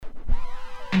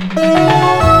Walking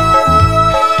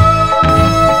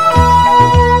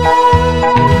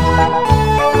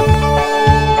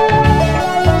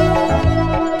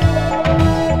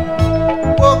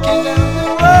down the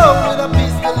road with a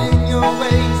pistol in your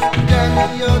waist, Johnny,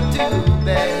 you're too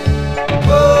bad.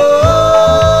 Boy,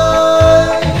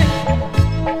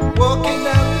 walking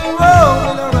down the road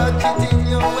with a ratchet in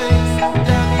your waist,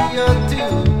 Johnny, you're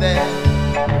too bad.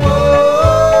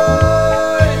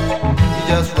 Boy, you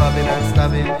just robbing and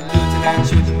stabbing, looting and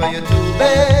shooting, but you're too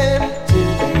bad.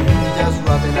 You just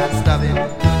robbing and stabbing,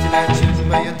 looting and shooting,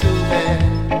 but you're too bad.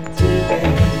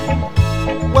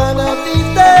 One of these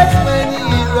days when you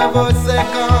hear a voice say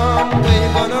come, where you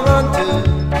gonna run to?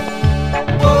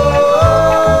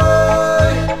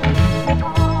 Boy,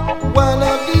 one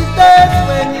of these days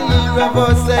when you hear a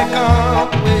voice say come,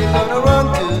 where you gonna run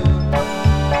to?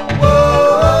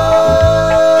 Boy,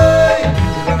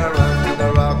 you're gonna run to the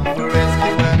rock for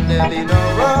rescue and there'll be no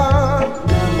run.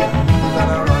 You're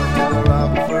gonna run to the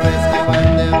rock for rescue and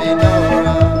there'll be no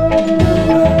run.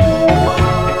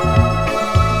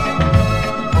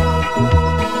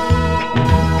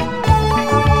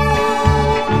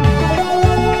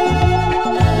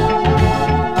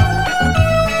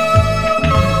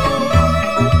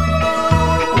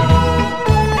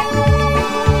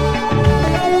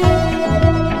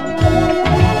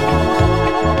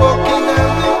 Walking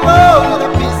down the road with a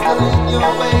pistol in your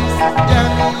waist,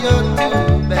 Johnny, you're too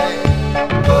bad.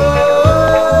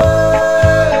 Boy,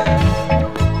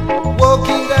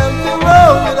 walking down the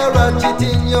road with a ratchet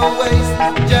in your waist,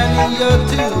 Johnny, you're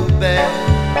too bad.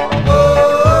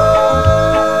 Boy,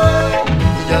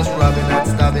 you just robbing and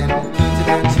stabbing, looting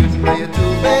and shooting, but you're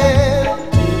too bad.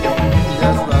 You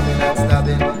just robbing and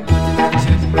stabbing, looting and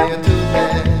shooting, but you're too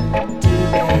bad.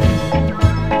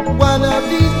 One of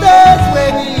these days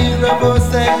when you hear a voice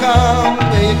say come,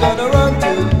 where you gonna run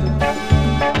to?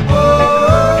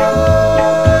 Boy,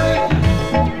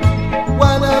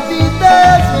 one of these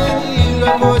days when you hear a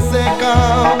voice say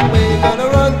come, where you gonna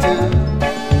run to?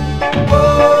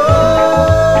 Boy,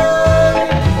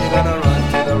 you're gonna run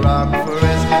to the rock for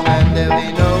rescue and there'll be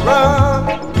no run.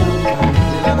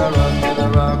 You're gonna run to the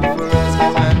rock for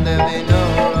rescue and there'll be no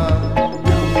run.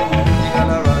 You're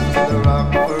gonna run to the rock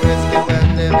for rescue and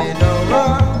there'll be no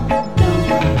run.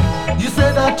 You say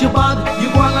that you're bad, you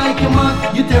go on like you're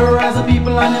mad. You terrorize the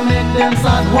people and you make them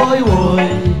sad. Boy, boy,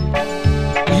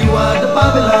 you are the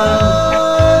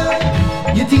Babylon.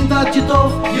 You think that you're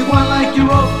tough, you go on like you're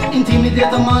rough.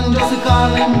 Intimidate a man just to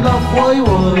call him bluff. Boy,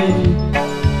 boy,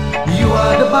 you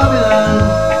are the Babylon.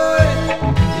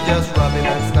 You just robbing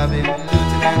and stabbing,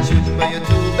 looting and shooting, but you're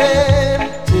too bad.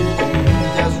 You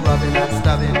just robbing and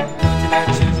stabbing, looting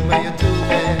and shooting, but you're too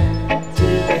bad.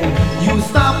 You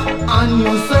stop and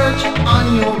you search and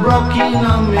you broke in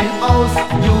on my house.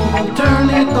 You turn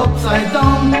it upside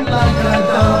down like a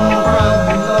damn crab.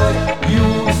 You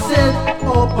set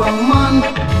up a man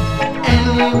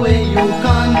any way you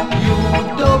can. You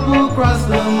double cross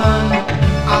the man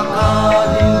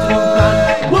according to plan.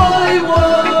 Why,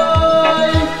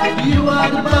 you are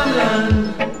the Babylon.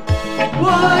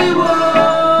 Why,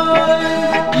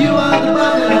 you are the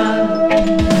Babylon.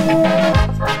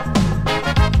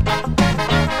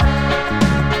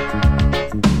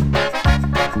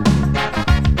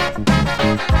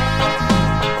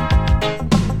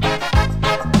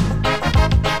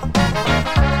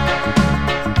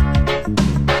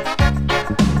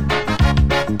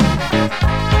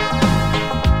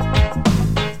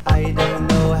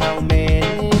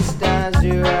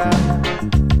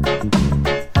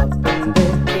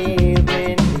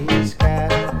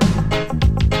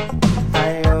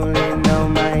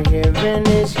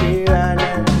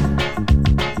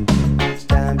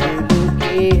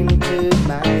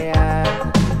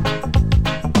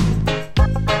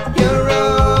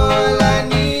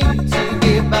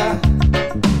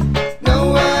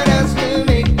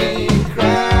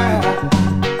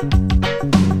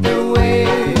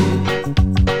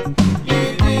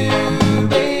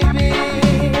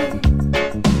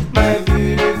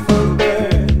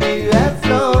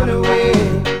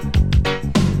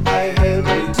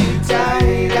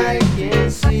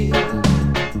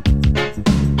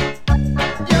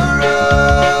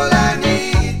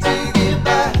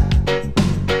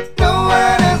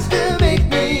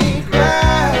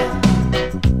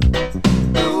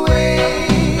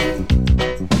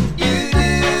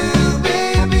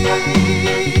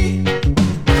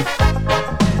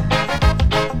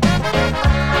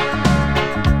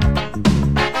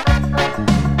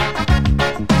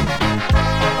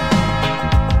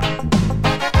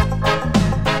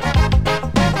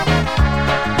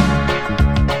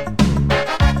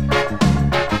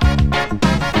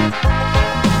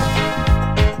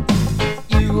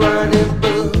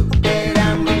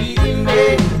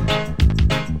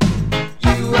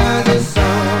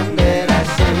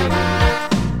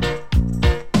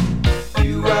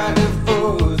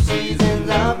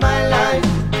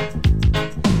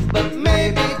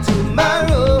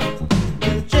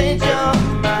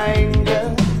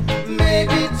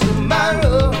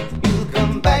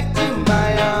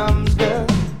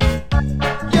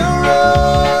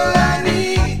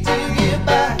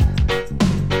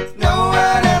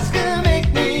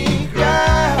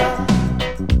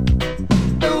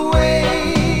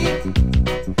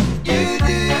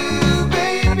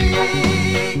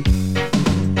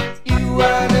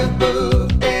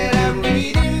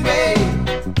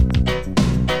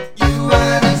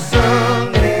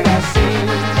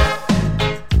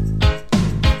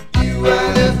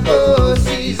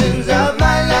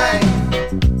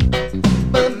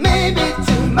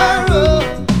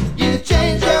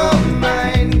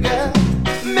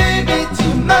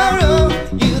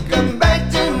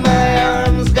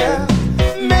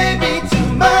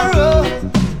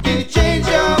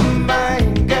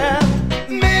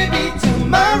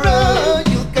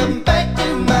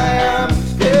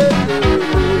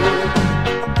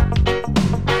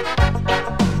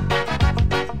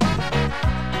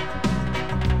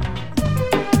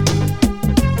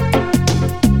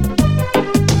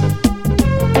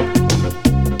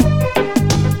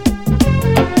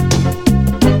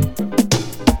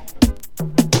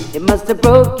 have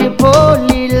broke your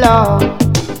poorly law.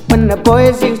 When the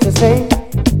boys used to say,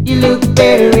 you look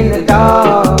better in the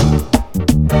dark.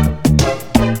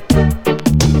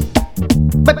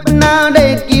 But now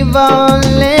they give all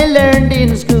they learned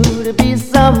in school to be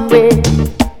somewhere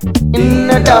in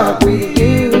the dark with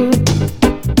you.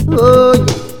 Oh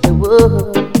yes they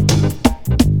would.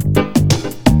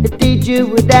 The teacher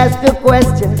would ask a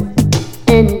question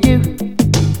and you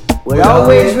would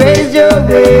always raise your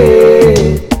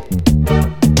head.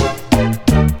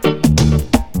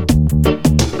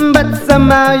 But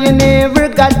somehow you never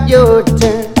got your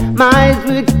turn. My eyes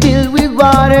were filled with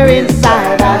water,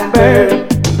 inside I burned.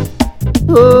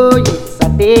 Oh yes I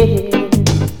did.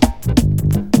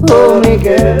 Oh my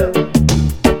girl,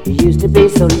 you used to be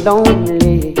so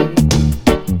lonely.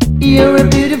 You're a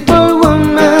beautiful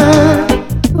woman.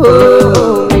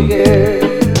 Oh my girl.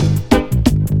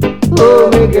 Oh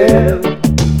my girl,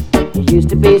 you used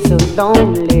to be so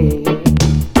lonely.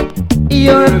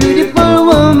 You're a beautiful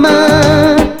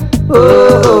woman.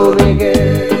 Oh my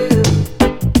girl.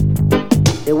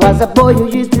 There was a boy who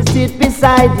used to sit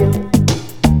beside you.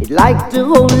 He'd like to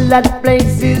hold that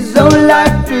place his whole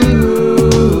life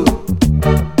through.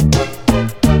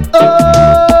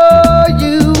 Oh,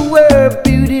 you were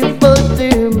beautiful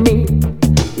to me.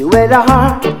 You had a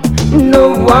heart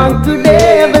no one could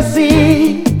ever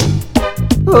see.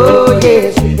 Oh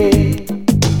yes you did.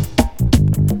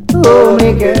 Oh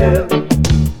my girl,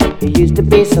 you used to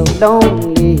be so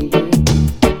lonely.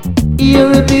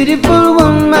 You're a beautiful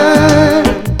woman.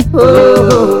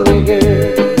 Oh my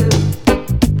girl,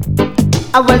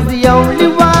 I was the only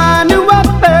one who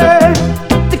offered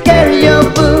to carry your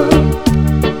book.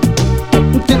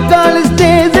 Took all his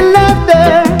tears and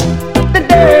laughter, the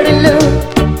dirty look.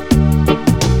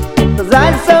 'Cause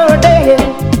I saw them,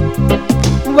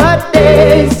 what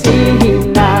they see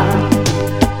now.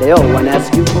 They all wanna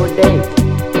ask you for a date.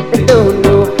 They don't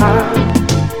know how.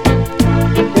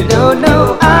 They don't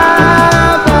know how.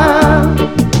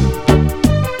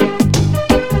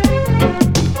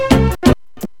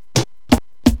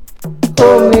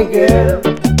 Oh my girl,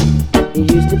 you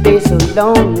used to be so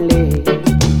lonely.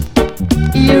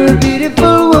 You're a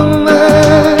beautiful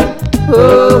woman.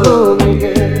 Oh my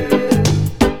girl.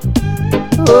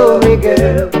 Oh my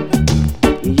girl,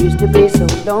 you used to be so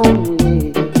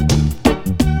lonely.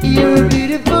 You're a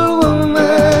beautiful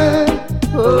woman.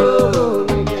 Oh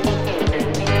my girl.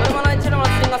 When I tell you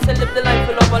I say live the life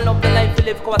you love and love the life you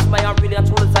live, cause my heart really and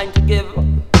truly time to give.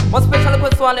 One special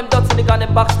request to all them dots in the gun,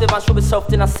 them backstage and should be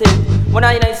soft in a sin. When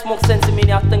I smoke sense in me,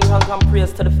 I think I can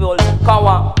praise to the full.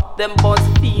 Kawa, them buzz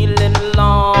feeling,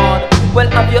 Lord. Well,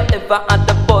 have you ever had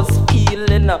the buzz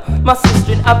feeling? My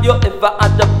sister, have you ever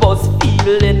had the buzz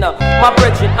feeling? My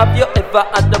brethren, have you ever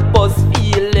had the buzz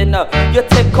feeling? You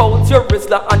take out your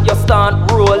Rizzler and you start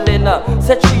rolling.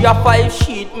 Say 3 or 5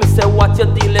 sheet, me say what you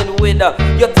dealing with.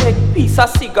 You take piece of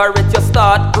cigarette, you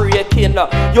start breaking.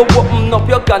 You open up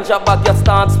your ganja bag, you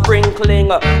start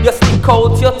sprinkling. You stick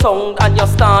out your tongue and you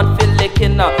start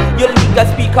licking. You leak a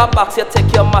speaker box, you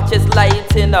take your matches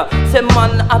lighting. Say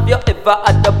man, have you ever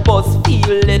had the buzz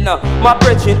feeling? My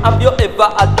brethren, have you ever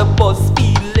had the buzz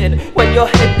feeling? When your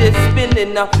head is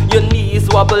spinning, your knees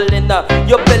wobbling,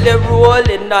 your belly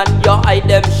rolling and your eye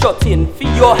them shutting.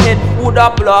 Feel your head woulda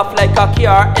blow off like a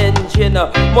car engine.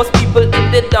 Most people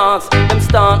in the dance, them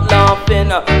start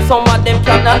laughing. Some of them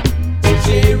cannot.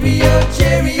 Cheerio,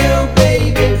 cheerio,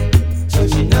 baby.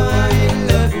 Don't you know I'm in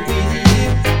love with you?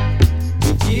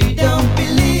 If you don't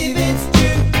believe it's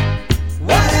true,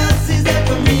 what else is there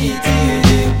for me to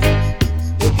do?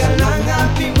 Look how long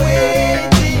I've been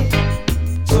waiting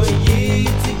for you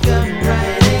to come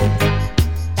right in.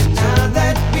 And now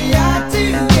that we are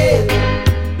together,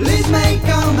 please make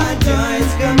all my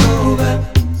joys come over.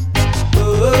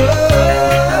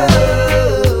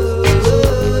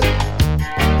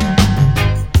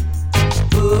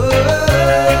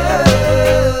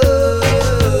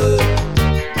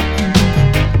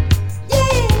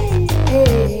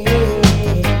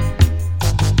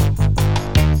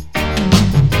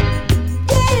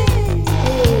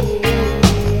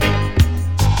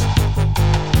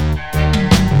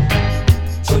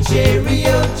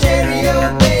 Cheerio, cheerio,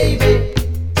 baby.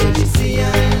 Don't you see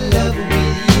I'm in love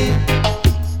with you?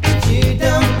 If you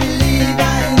don't believe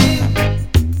I do,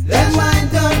 then why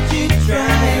don't you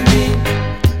try me?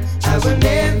 I will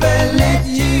never let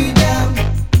you down.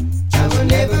 I will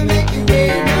never make you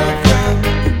wear no frown.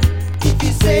 If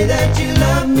you say that you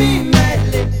love me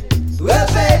madly, well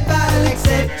babe, I'll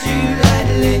accept you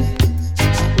gladly.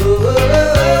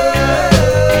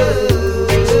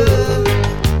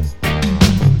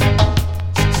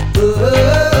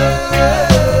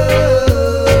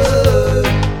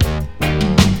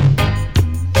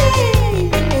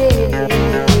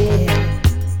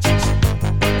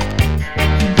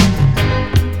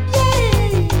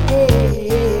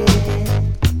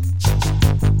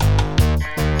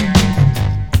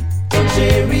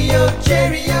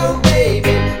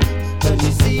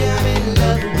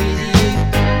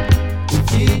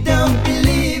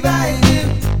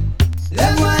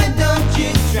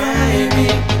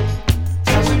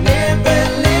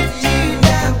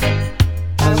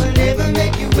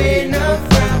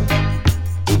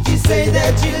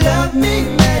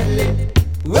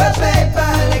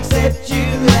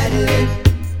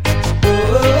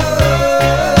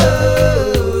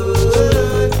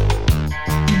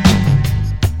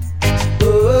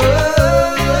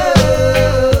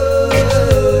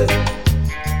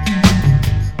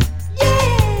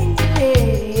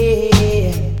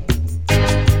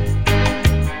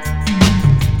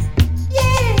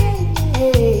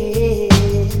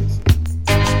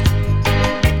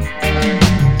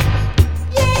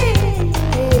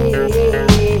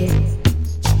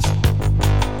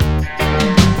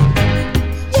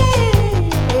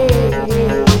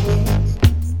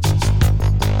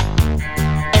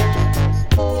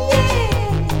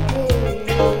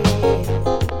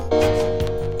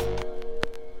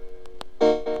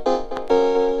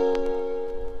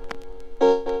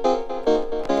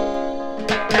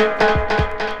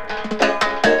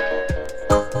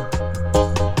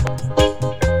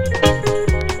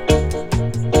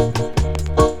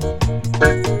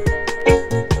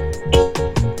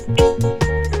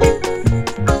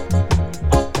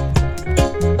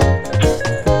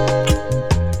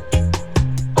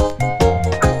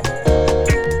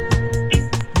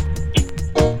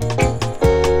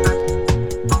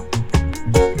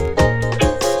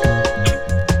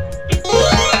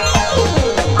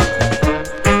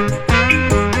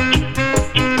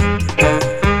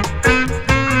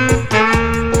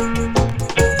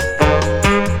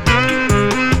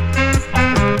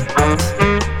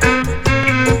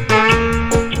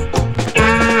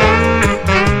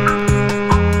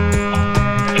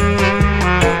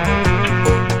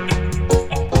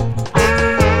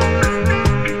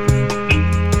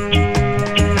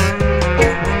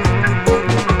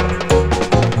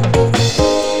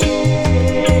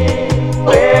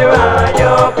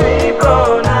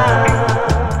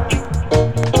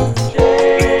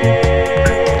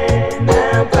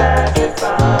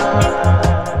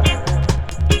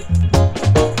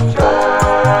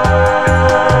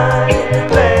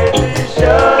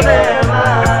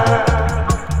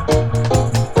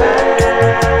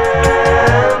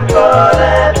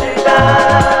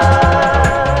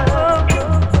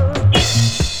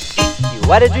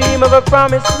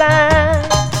 promised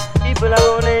land. People of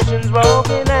all nations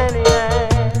walking hand in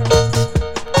hand.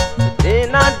 But they're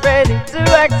not ready to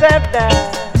accept that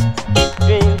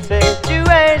dream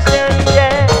situation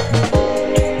yet.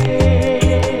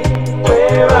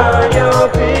 Where are your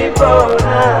people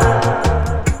now?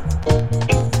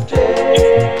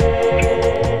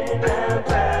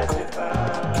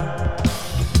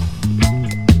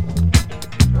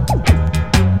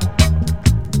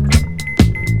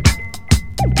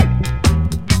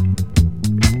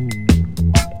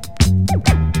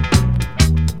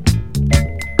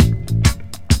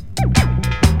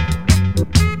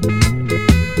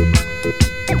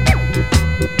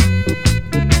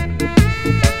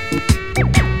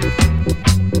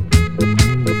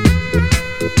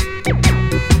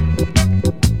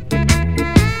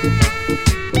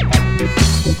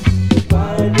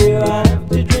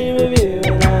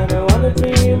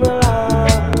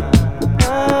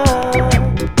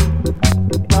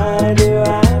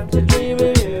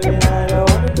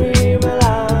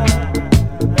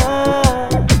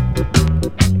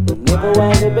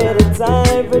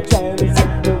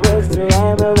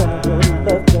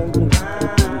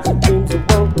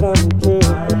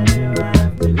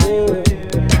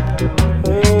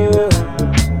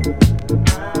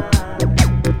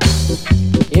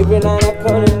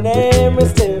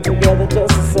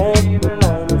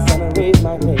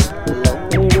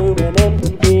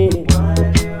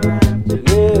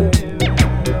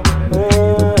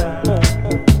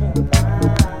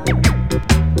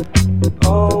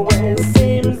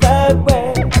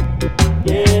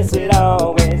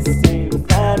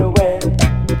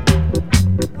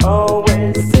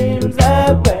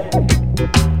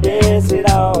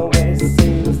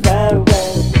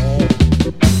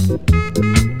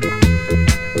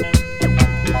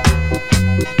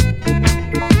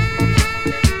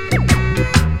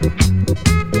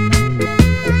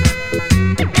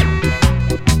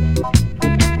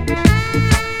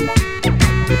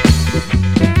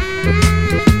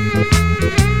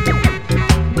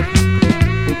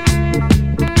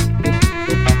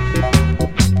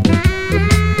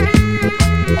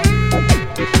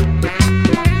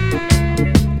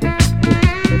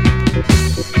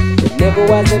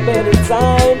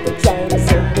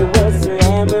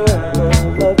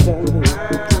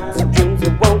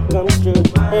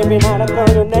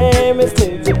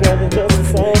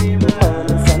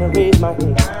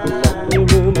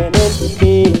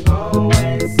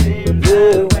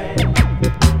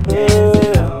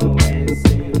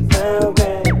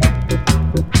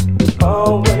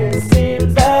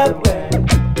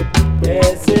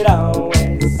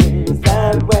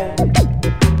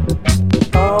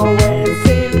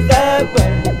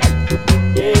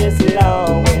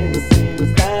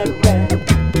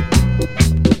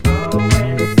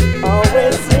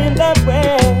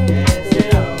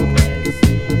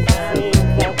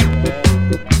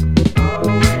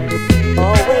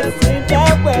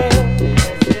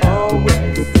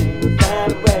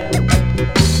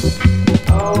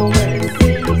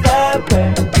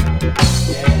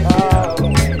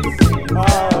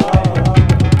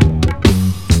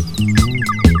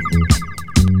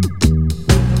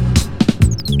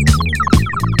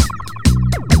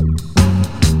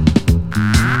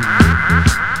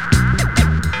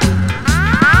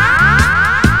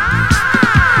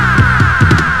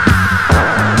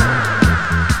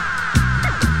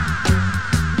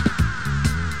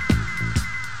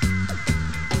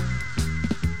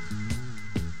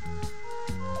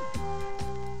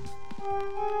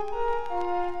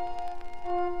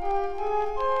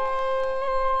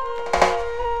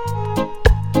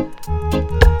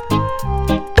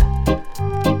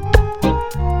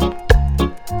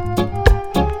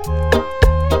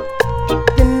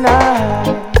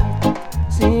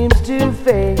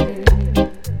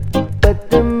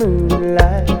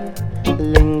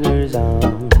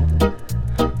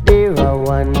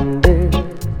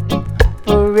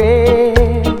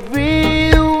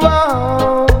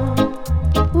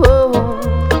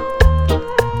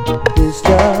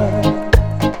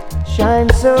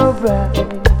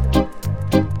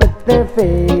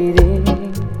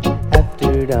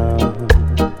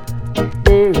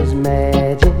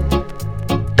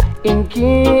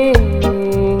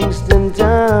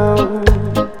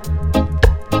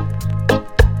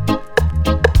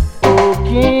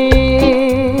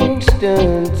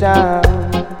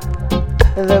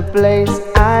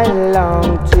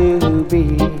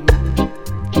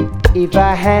 If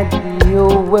I had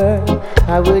your word,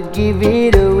 I would give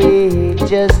it away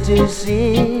just to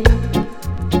see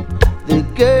the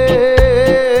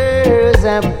girls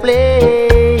I play.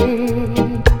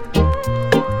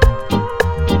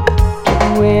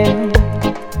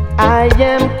 I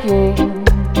am king.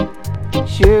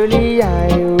 Surely I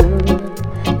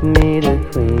would need a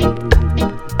queen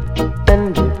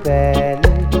and a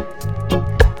palace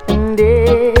and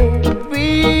everything,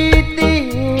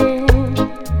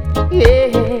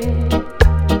 yeah.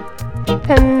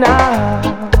 And now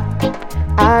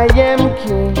I am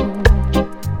king,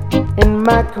 and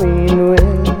my queen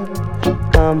will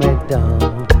come at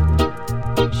dawn.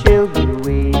 She'll be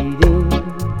waiting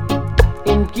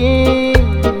in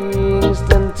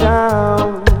Kingston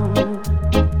Town.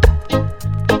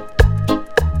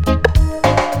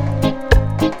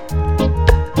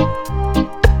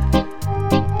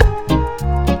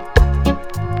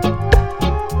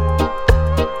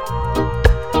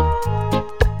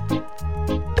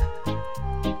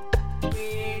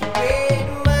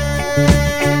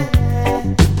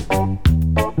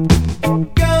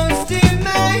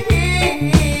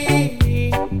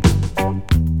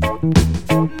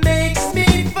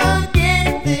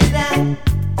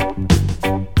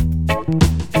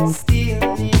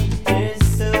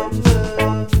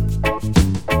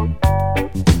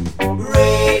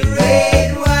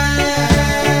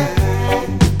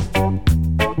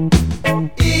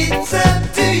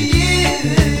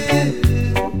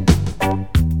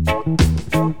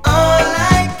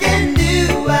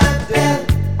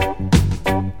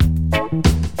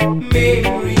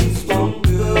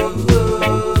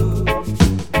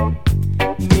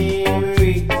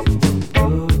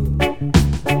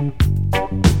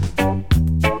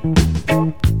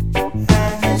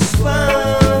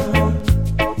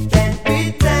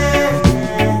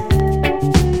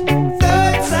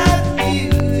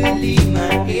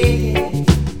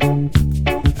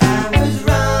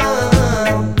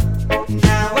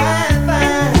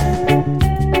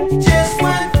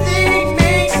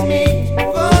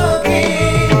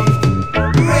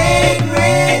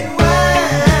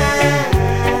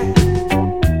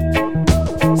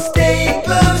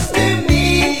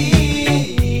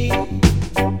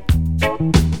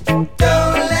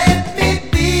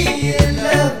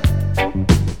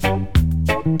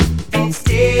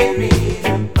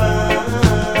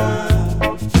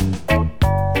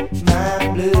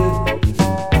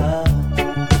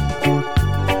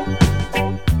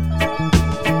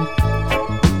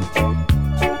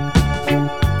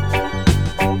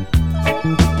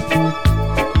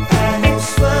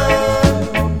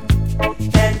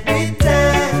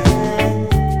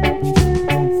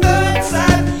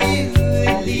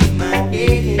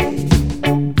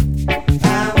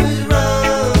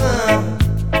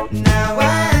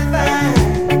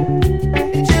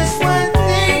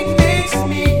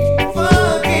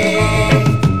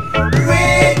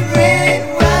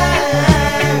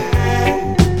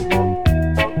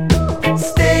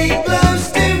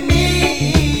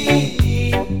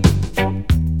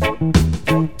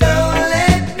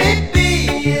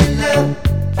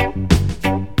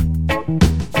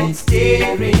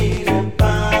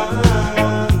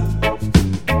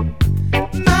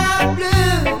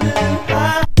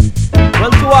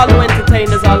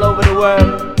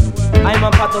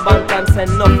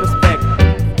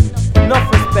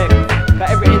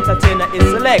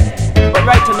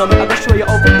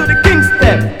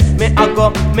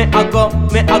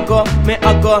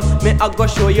 I go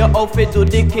show you how to do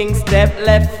the king step.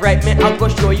 Left, right, me I go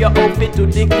show you how to do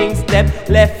the king step.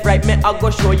 Left, right, me I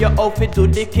go show you how to do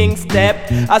the king step.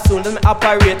 As soon as me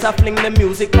operate, I fling the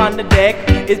music on the deck.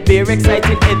 It's very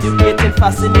exciting, educating,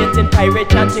 fascinating, pirate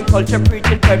chanting, culture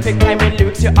preaching, perfect timing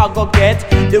lyrics you I go get.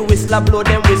 The whistler blow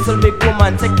them whistle, big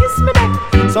romantic, kiss me neck.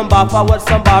 Some bar forward,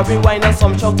 some bar rewind, and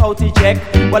some shout out eject.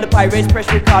 While the pirates press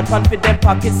record, pan for them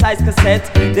pocket size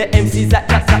cassette. The MCs that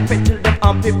fit till them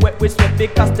armpit wet with sweat,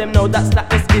 because them know that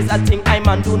slackness is a thing I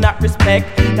man do not respect.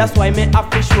 That's why me have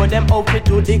to show them how to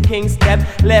do the king step.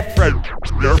 Left, right,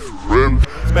 left, right.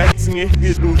 Maxing it,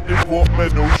 he do the walk,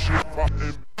 man, no shit for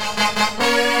him.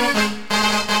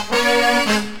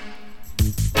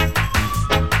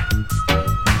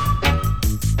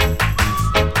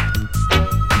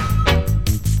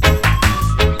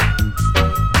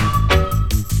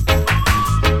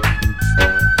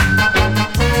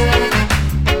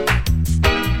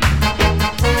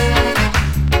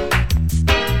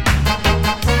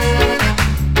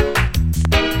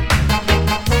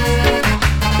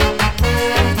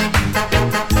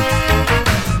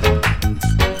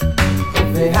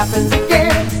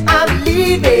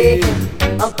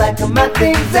 My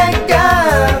things and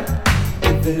gone.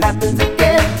 If it happens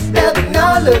again, there'll be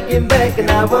no looking back. And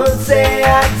I won't say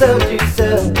I told you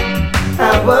so.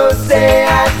 I won't say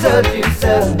I told you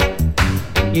so.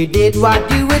 You did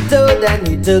what you were told and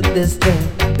you took the step.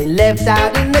 Been left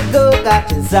out in the cold,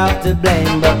 got your myself to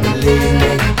blame, but believe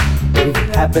me, if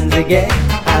it happens again,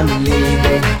 I'm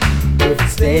leaving. If it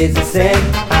stays the same,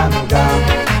 I'm gone.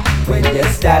 When you're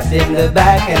stabbed in the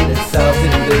back and the salt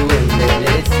in the wind, then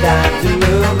it's time to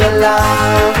move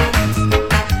along.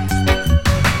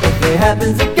 If it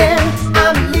happens again,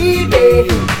 I'm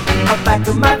leaving. I'll pack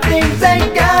up my things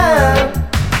and go.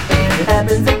 If it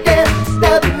happens again,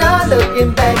 there'll be no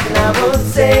looking back, and I won't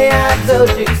say I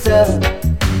told you so.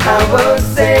 I won't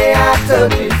say I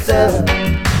told you so.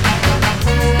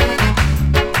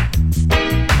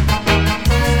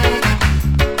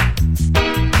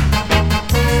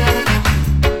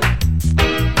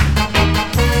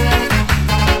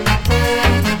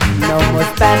 No more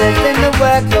Spanish in the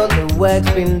works, all the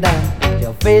work's been done.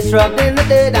 Your face rubbed in the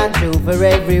dirt and true for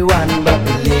everyone. But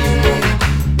believe me,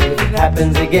 if it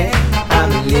happens again,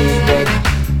 I'm leaving.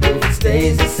 If it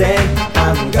stays the same,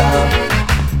 I'm gone.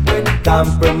 When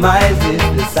compromise is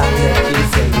the song that you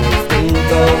sing, it's been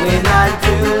going on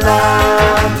too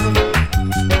long.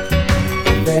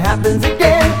 If it happens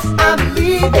again, I'm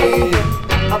leaving.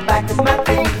 I'll pack up my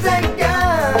things and go.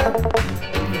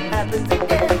 If it happens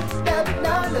again, there'll be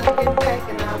no looking back,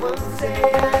 and I won't say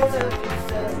I told you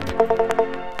so.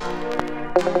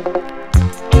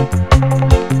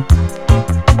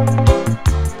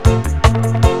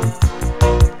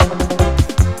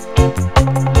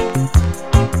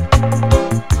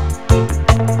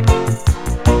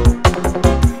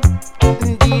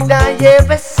 Did I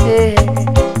ever say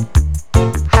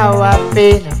how I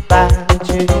feel about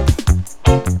you?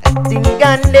 I think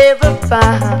I never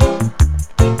found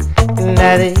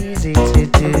that easy to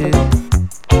do.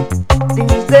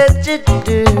 Things that you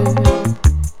do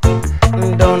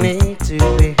don't need to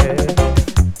be heard.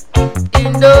 You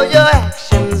know your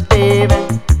actions, baby,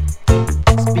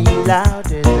 speak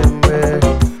louder than words.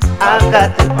 I've got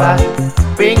the bottle,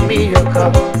 bring me your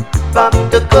cup, pop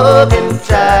the cork and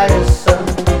try your sun.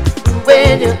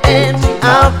 When you're empty,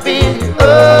 I'll fill you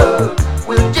up.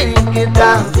 We'll drink it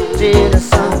down till the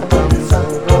sun comes up.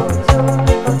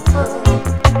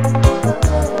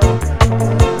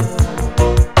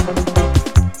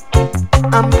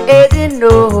 I'm heading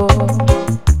home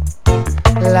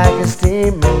like a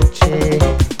steaming chair,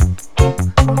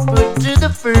 put to the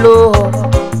floor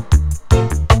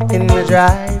in the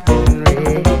driving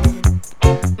rain.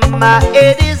 My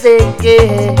head is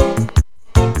aching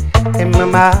and my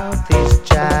mouth is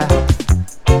dry.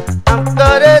 I've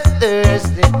got a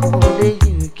thirsty only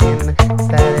you can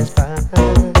satisfy.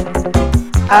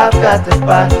 I've got the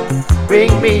bottle,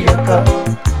 bring me your cup,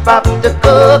 pop the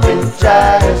cup and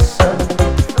try some.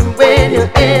 When you're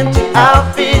empty, I'll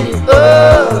fill you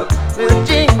up. We'll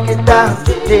drink it down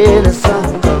till the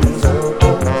sun comes up.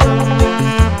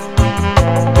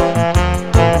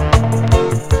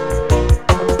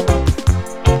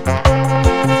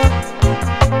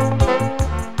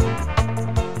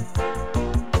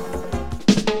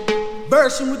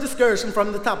 Version with discursion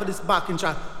from the top of this backing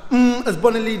track. As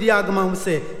Bunny Lee the Agaman would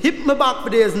say, hip me back for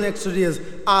days and extra days.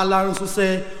 Lawrence would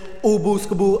say, oh boo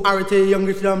skaboo, arete, young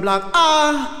rich and black.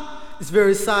 It's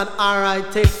very sad.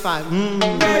 Alright, take 5.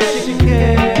 Version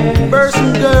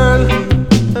girl,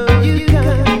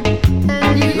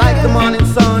 like the morning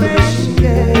sun.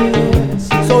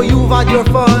 So you've had your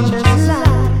fun.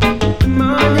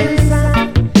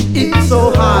 It's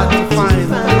so hard to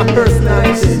find a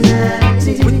personality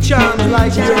with charms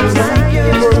like yours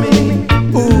for me.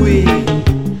 Ooh-wee,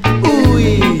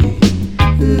 ooh-wee.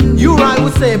 You right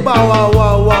would say bow wow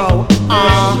wow wow.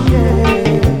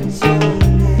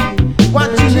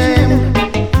 What's your name?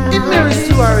 It marries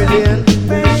to Aurelian.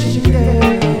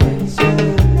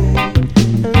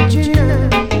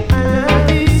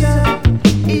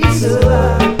 It's so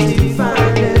hard to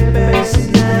find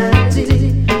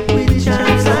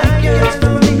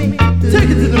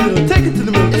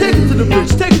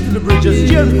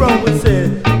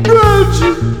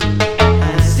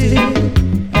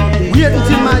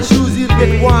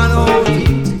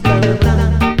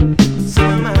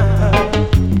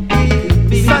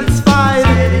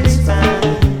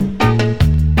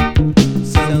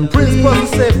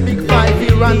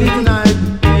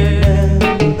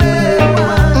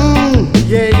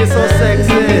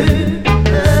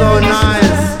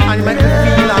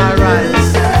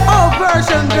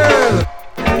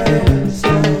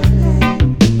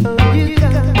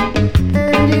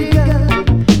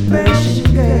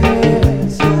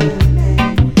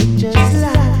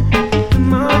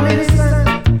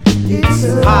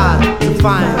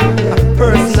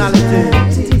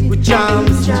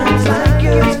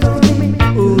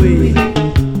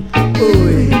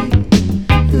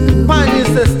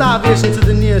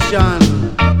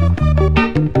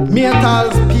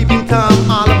Charles peeping Tom,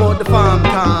 all about the farm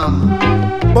Tom.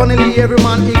 Funnily, every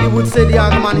man Iggy would say the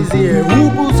young man is here. Who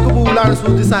boo skaboo, Lawrence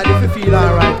would decide if you feel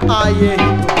alright. Ah yeah.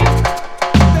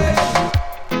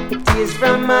 Tears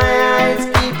from my eyes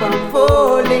keep on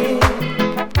falling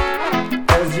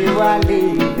as you are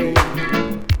leaving,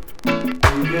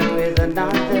 even with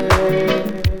another.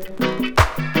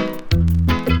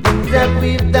 The things that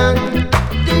we've done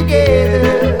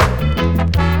together,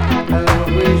 I'll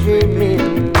always remember.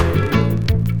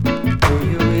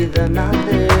 You with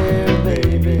another,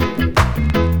 baby.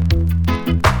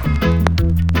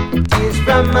 Tears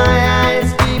from my eyes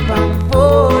keep on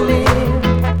falling.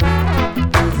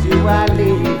 You are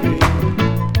leaving,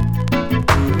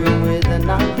 even with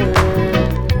another.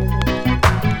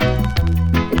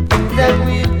 The things that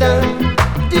we've done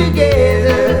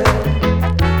together,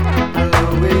 I'll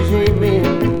always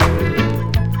remember.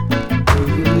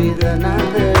 You with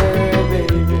another,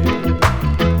 baby.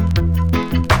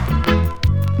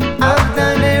 I've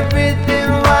done everything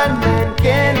one man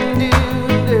can do,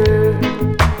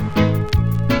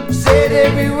 girl. Said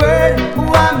every word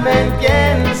one man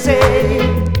can say.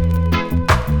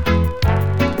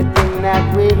 That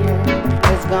way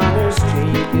has gone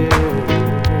astray, girl.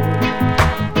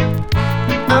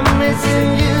 I'm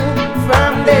missing you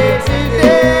from day to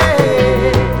day.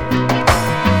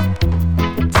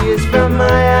 The tears from my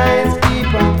eyes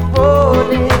keep on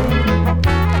falling,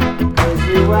 'cause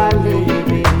you are leaving,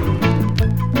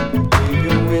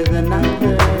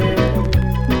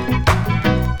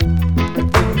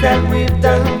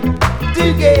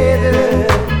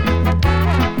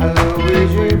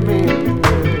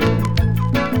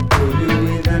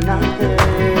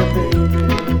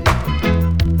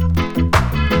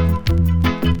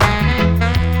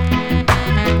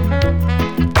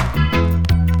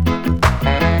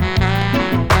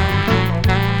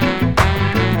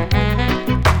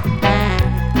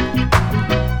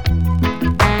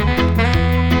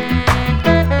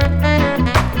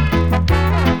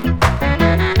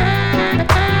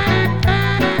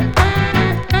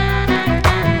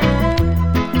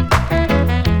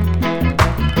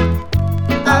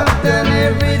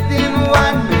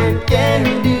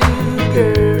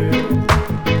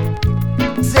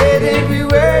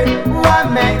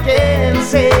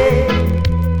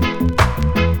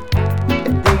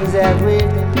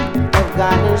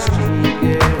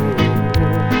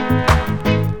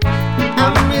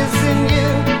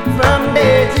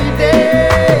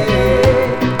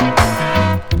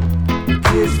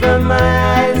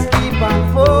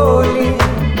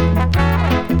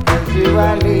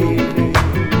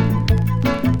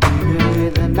 even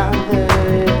with another.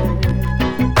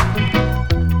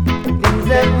 The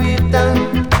things that we've done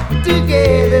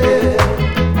together,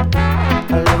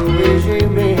 I'll always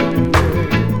remember.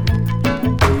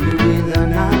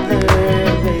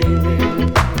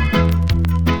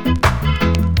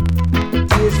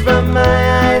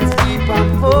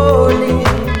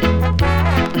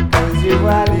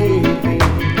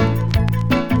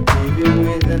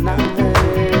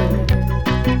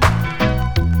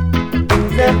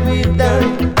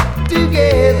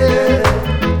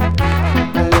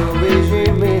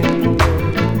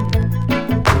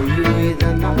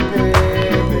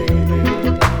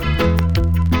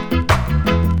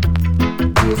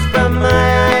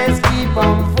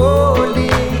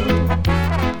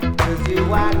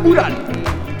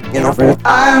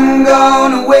 I'm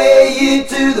gonna weigh you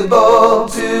to the ball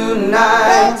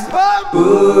tonight.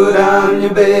 Put on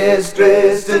your best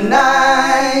dress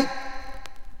tonight.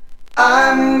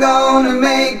 I'm gonna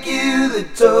make you the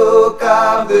talk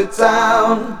of the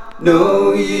town.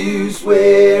 No use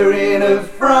wearing a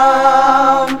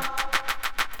frown.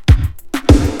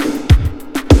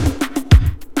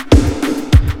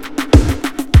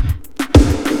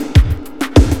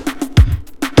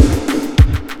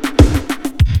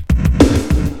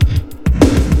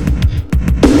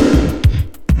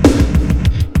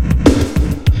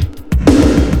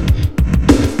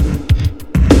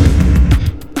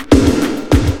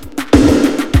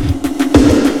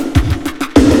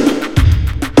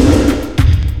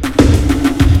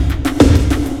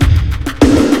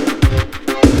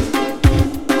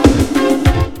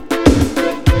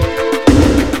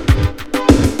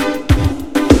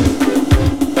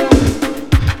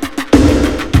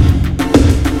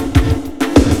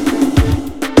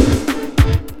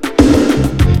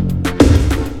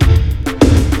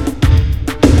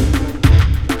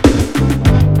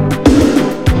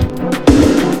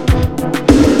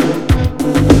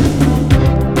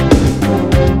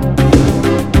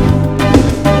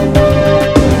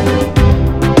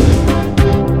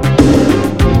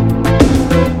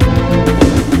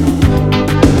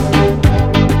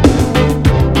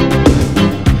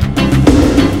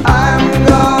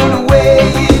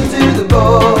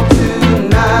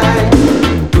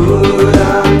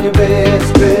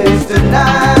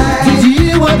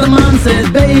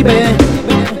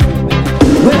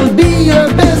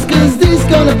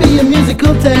 be a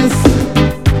musical test.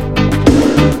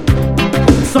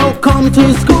 So come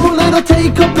to school and I'll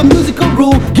take up the musical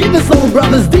rule. Give me soul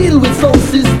brothers, deal with soul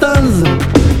sisters.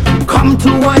 Come to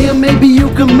wire, maybe you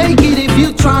can make it if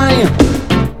you try.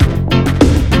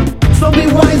 So be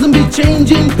wise and be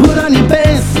changing, put on your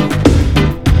best,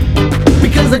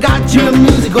 because I got your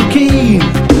musical key.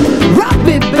 Rap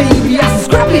it, baby, I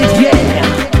scrap it, yeah.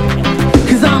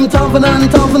 Cause I'm tougher than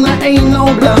there ain't no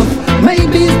bluff.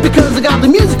 Maybe it's because I got the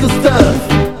musical stuff.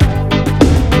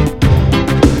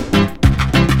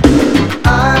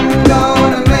 I'm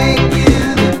gonna make you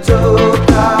the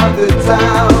talk of the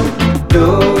town. No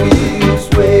use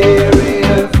wearing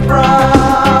a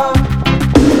frown.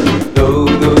 Though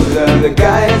those other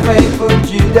guys may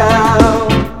put you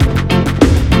down,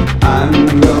 I'm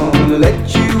gonna let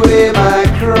you wear my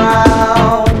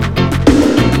crown.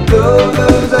 Though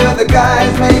those other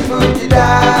guys may put you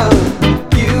down,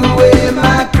 you wear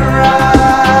my crown.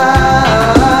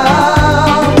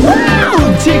 Wow,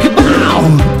 chicka bow,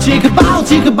 chicka bow,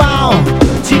 chicka bow,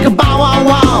 chicka bow, wow,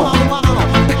 wow.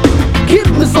 Give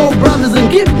me soul brothers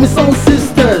and give me soul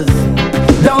sisters.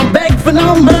 Don't beg for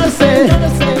no mercy.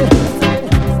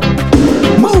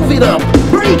 Move it up,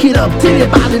 break it up, tell your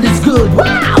body it's good.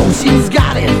 Wow, she's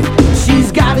got it,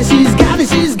 she's got it, she's got it,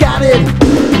 she's got it.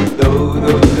 Though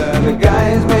those other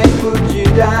guys may put you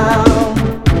down,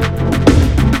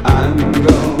 I'm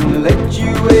gonna let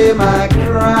you wear my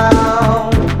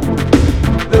crown.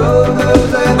 Though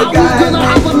those other guys gonna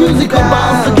have a musical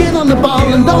ball, so get on the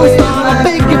ball and don't start. I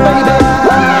beg you, baby.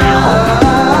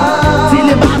 Wow, tell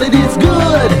your body it's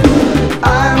good.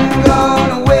 I'm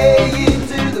gonna wear you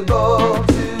to the ball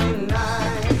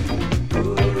tonight.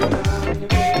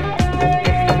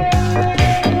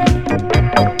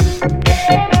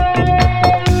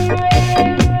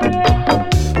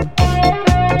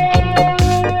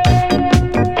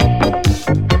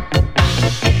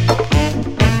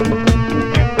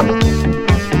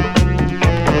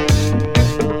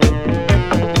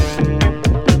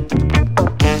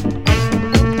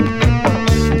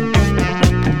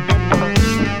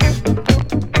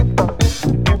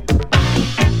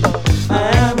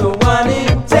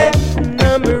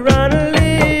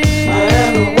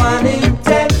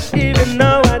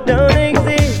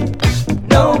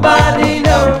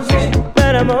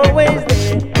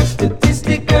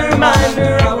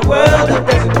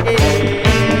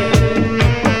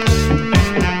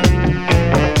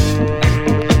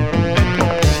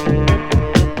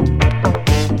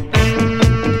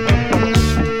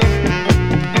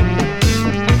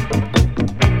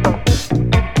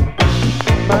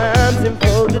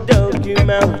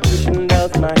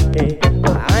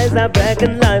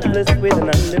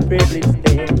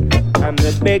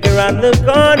 On the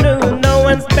corner with no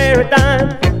one spare a dime.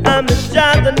 I'm the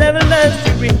job that never learns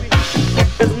to read,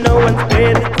 cause no one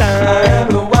spares the time. I am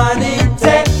the one in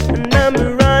 10,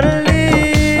 number on a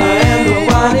list. I am the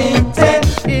one in 10,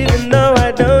 even though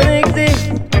I don't exist.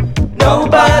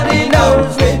 nobody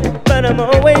knows me, but I'm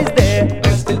always there.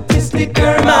 a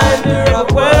statistical reminder of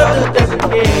a world that doesn't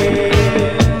care.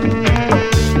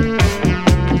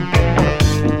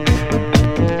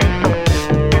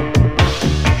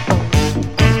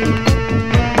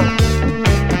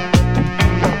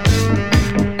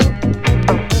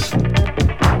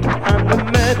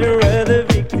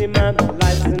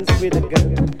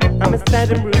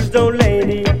 Sad and bruised old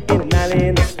lady in an alley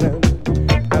in the slum.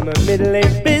 I'm a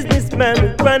middle-aged businessman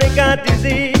with chronic heart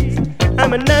disease.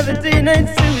 I'm another teenage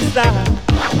suicide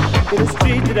in a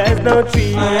street that has no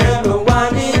trees. I am the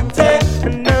one in 10, a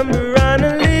number on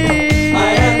a list.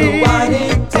 I am the one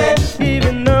in 10,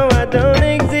 even though I don't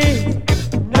exist.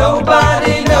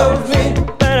 nobody knows me,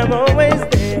 but I'm always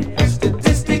there. a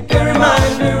statistical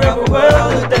reminder of a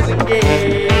world that doesn't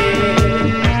care.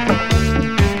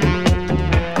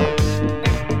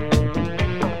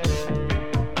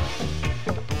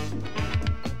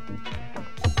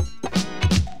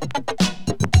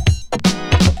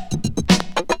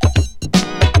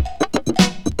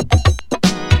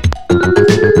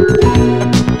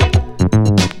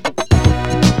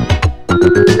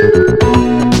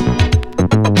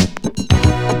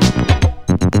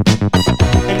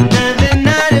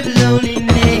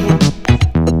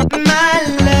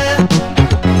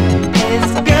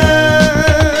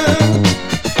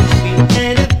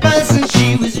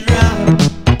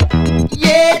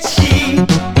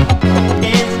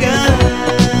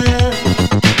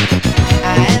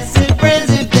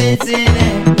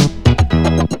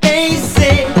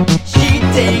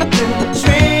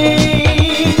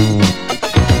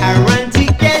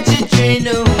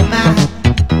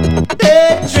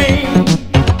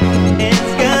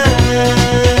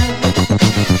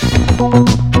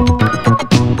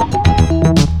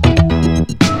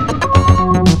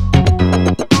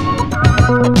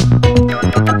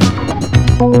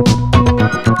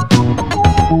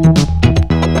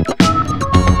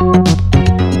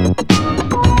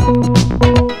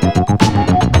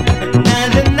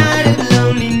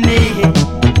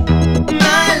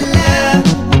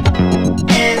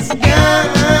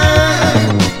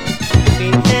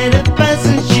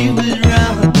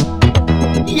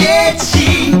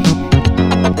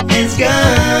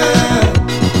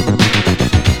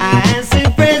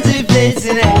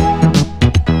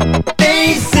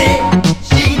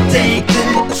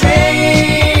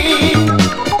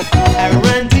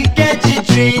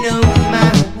 train over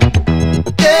my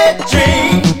good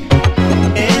train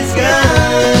is gone.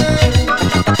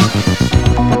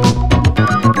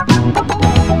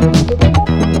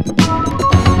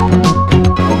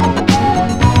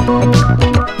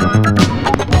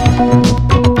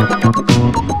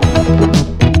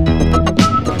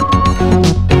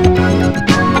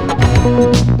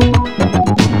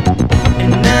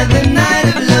 Another night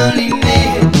of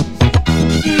loneliness,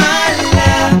 my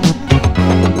love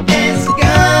is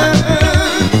gone.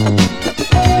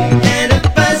 We had a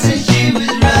fuss and she was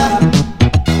rough,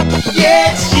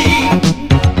 yet she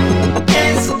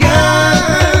is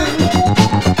gone.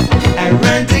 I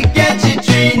run to catch a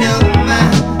train over my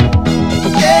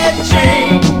dead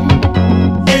train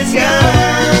is gone.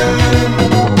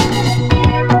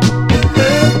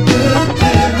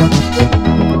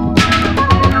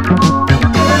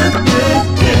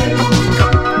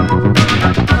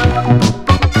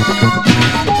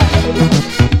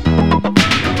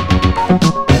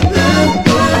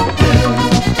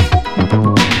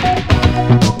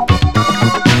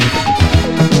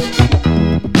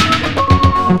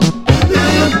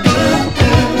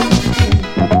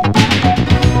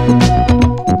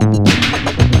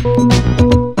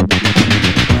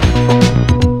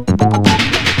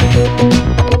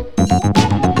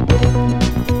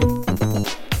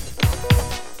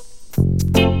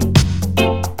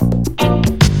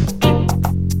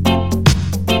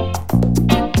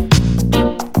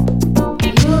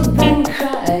 You've been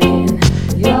crying,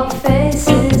 your face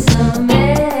is a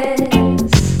mess.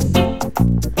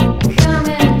 Come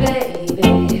in,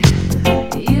 baby,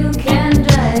 you can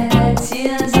dry the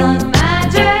tears on my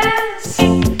dress.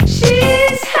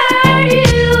 She's hurt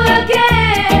you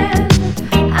again,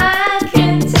 I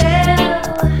can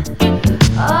tell.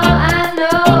 Oh, I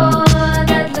know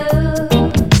that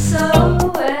looks so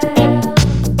well.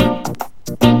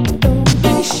 Don't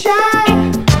be shy,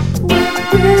 we've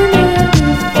been here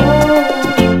before.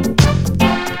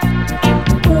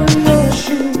 Put your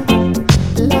shoe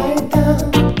lie down,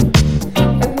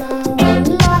 and I will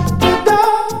lock the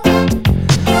door.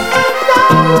 And no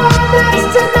one has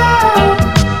to know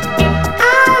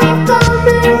I've come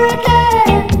here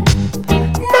again.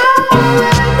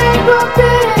 Knowing it will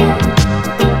be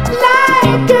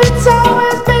like it's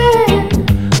always been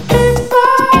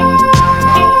before.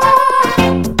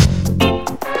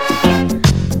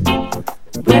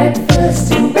 Breakfast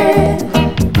in bed,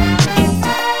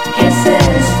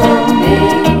 kisses from me.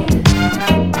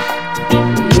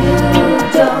 You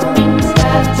don't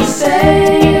have to say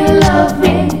you love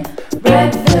me.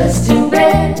 Breakfast in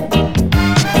bed,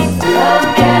 love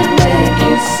can make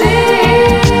you sing.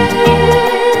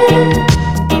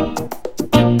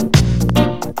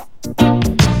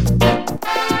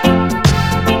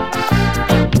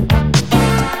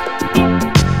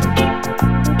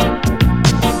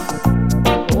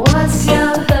 What's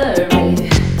your hurry?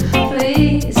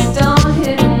 Please don't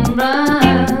hit and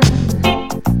run.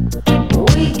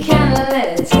 We can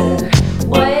let her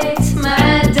wait,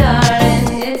 my darling.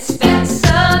 It's been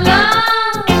so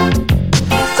long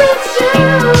since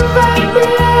you've brought me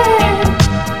in.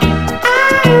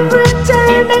 I've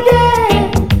returned again.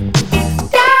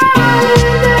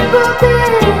 Darling, it will be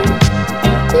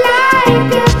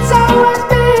like it's always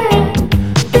been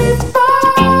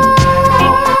before.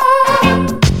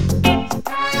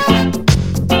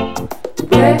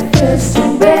 Breakfast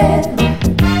in bed,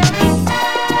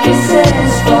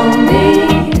 kisses from me.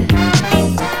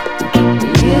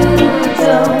 You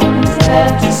don't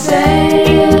have to say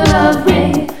you love me.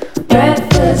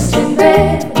 Breakfast in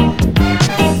bed,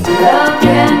 love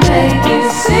can make you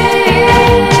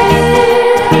sing.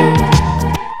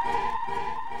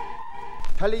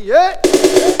 Tell you, yeah.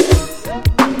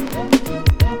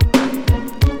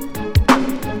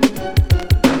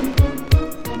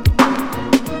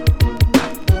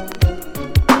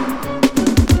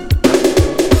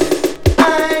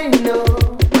 I know,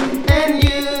 and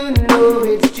you know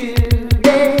it's true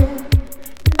that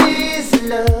this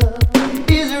love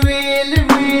is really,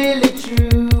 really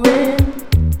true. And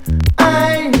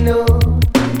I know,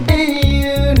 and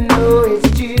you know it's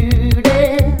true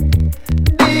that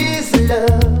this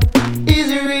love is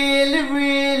really,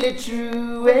 really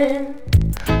true. And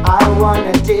I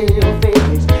wanna tell your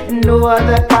face in no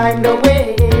other kind of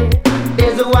way.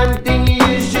 There's one thing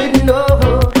you should know.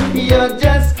 You're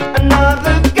just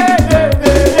another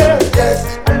girl,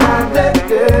 just another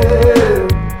girl.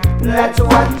 That's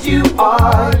what you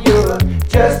are. You're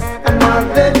just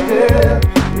another girl.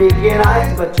 Making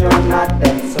eyes, but you're not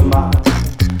that smart.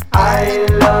 I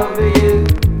love you,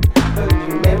 but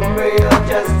remember you're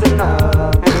just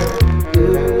another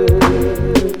girl.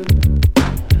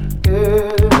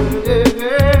 Girl.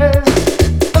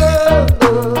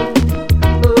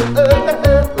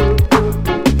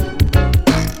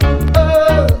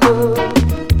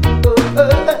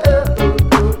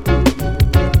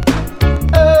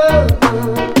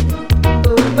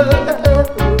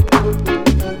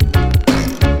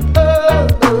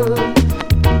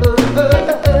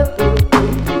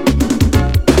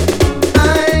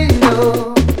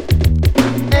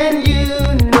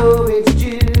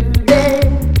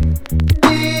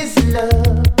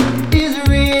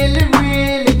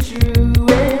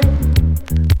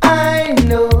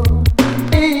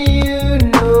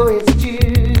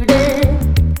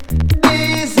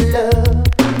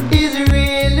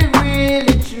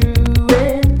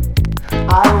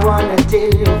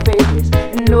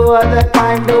 no other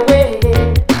kind of way.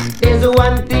 There's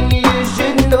one thing you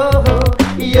should know.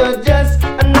 You're just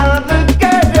another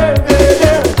girl,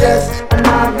 just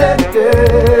another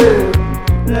girl.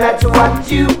 That's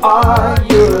what you are.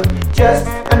 You're just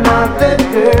another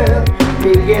girl.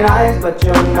 Big eyes, but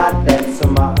you're not that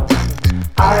smart.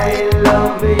 I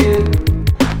love you,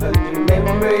 but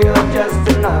remember you're just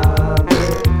another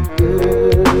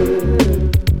girl.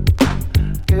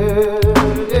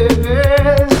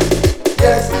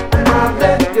 Just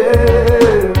another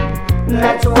girl.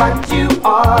 That's what you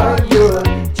are. You're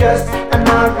just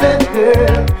another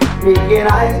girl. Big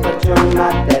eyes, but you're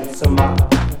not that smart.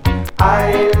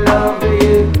 I love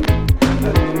you,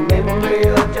 but remember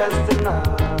you're just another.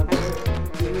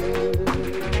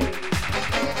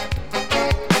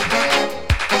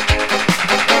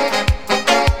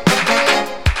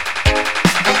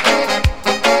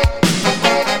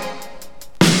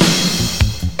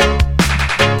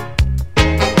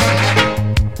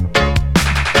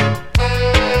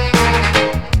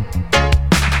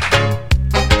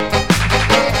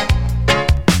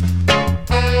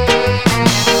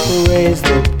 Raise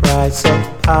the price of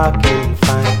parking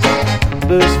fines,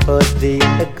 boost for the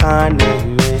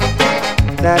economy.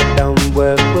 That don't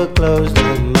work, we'll close the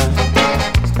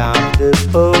mine. Stop the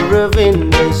poor of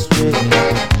industry.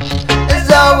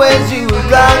 It's always you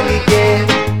wrong again.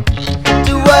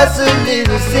 To us a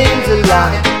little seems a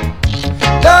lot.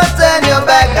 Don't turn your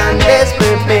back on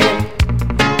desperate men,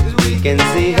 'cause we can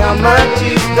see how much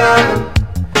you've done.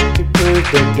 We prove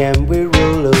again, we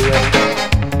rule away.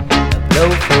 Blow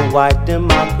for white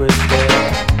democracy.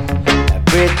 That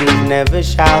Britons never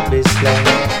shall be slain.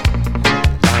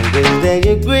 As long as they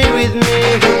agree with me.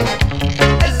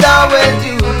 It's always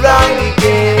you wrong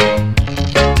again.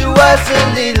 To us a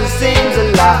little seems a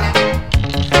lot.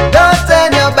 Don't turn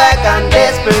your back on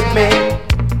desperate men.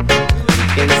 We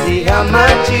can see how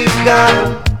much you've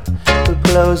gone. We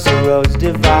close the roads,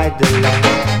 divide the land.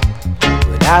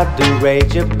 Without the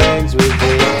rage, it burns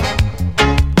within.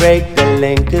 Break the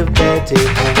link of dirty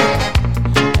hand.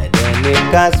 At any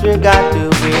cost, we got to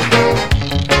win.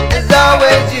 It's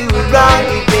always you wrong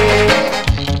again.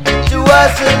 To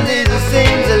us a little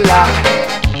seems a lot.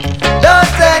 Don't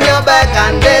turn your back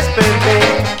on desperate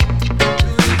men.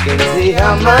 We can see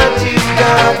how much you've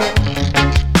done.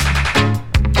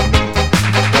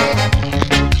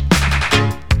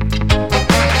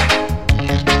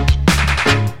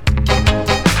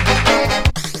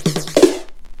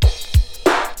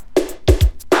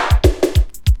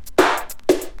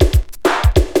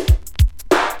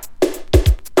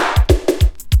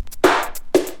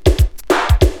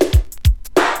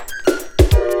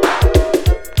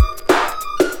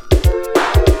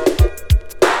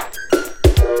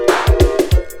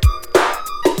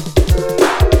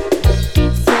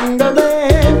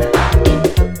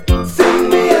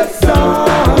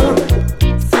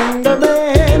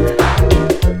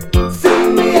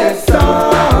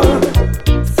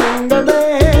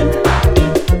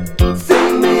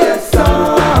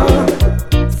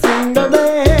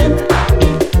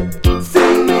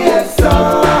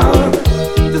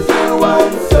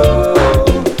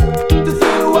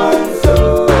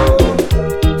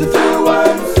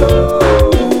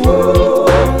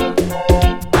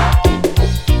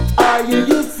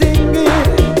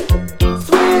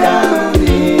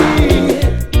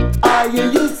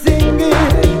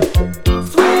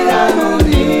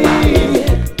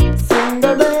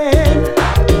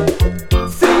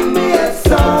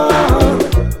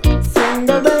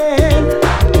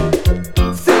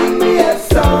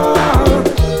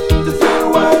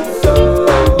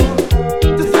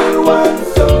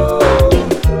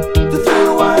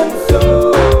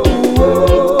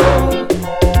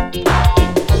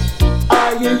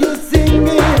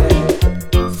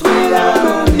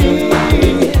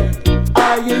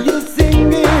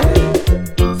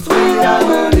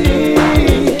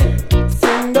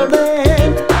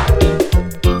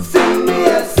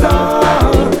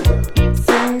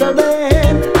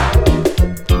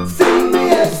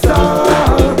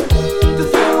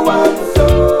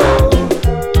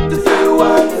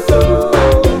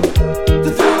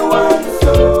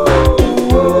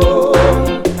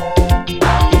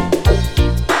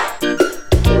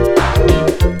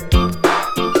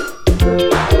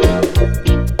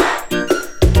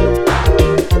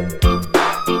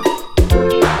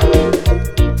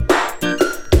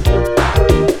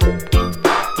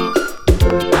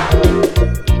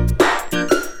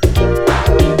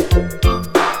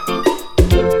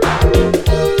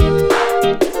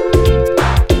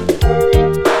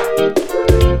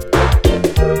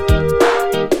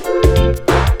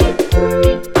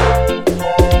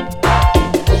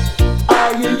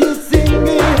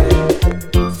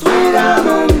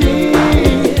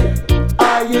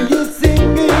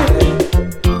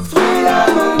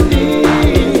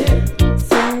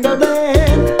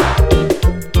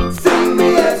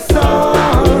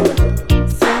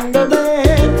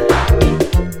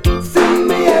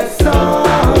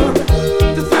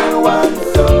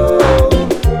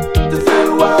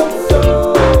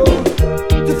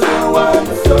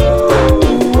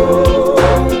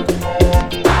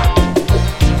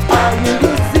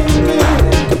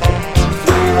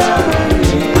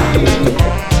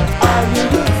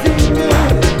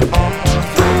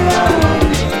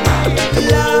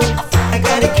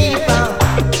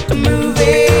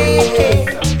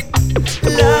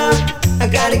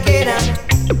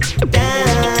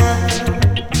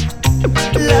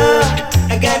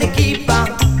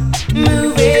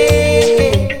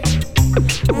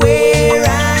 where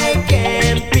I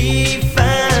can be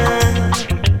found.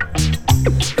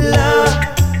 Lord,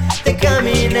 they're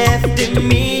coming after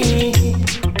me.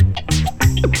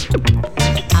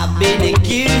 I've been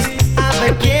accused of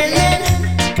a killing.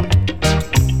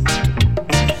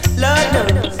 Lord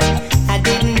knows I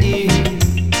didn't do.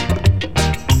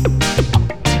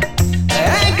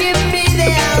 I give me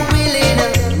they are willing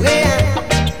to wear.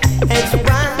 That's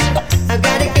why I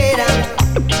gotta get out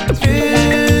through.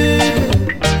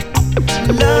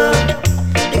 Lord,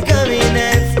 they're coming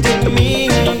after me.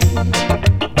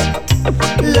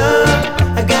 Lord,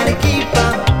 I gotta keep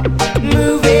on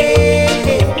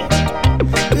moving.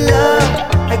 Lord,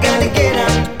 I gotta get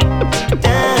out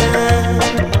down.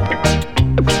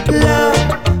 Lord,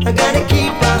 I gotta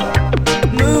keep on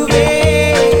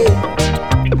moving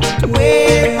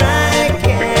where I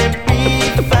can be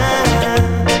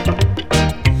found.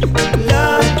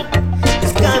 Lord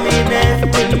is coming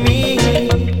after me.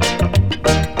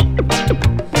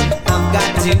 I've got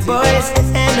two boys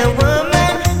and a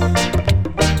woman.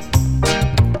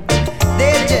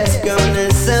 They're just gonna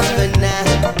suffer now.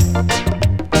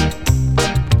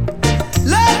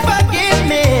 Lord, forgive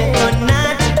me for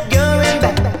not going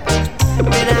back,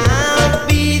 but I'll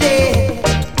be there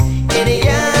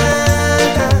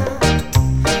anyhow.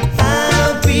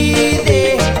 I'll be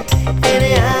there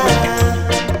anyhow.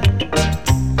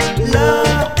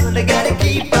 Lord, I gotta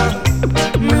keep on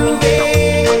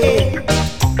moving.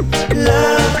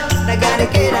 Lord, I gotta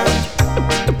get on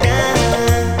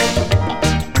down.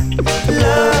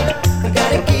 Lord, I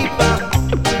gotta keep on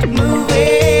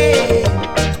moving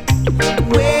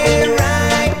where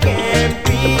I can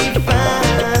be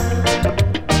found.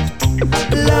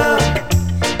 Lord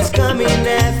is coming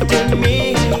after me.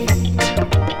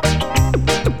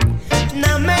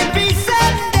 Now maybe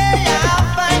someday I'll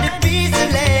find a piece of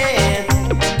land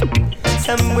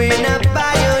somewhere not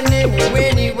by your name or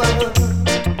anyone.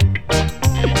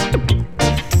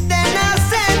 Then I'll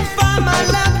send for my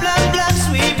love, love, love,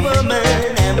 sweet woman,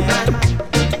 and my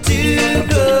two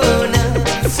grown-up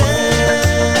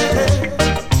sons.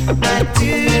 My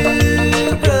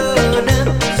two grown-up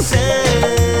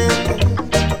sons.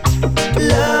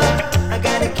 Lord, I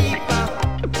gotta keep on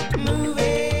moving.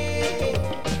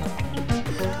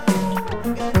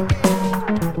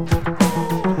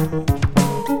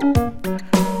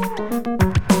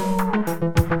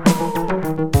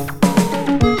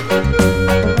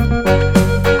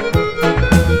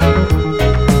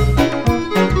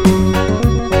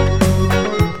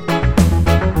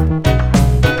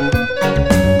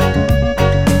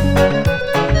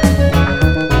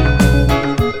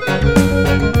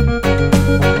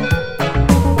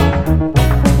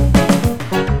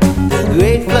 The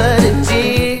great flood of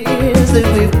tears that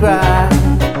we've cried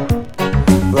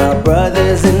for our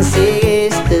brothers and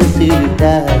sisters who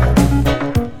died.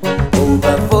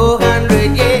 Over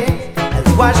 400 years has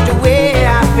washed away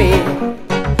our fear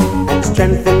and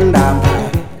strengthened our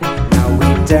pride. Now we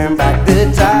turn back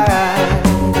the tide.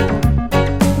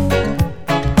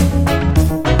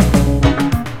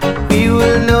 We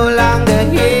will no longer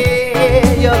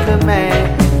hear your command.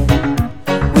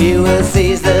 We will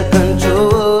seize the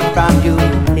control from your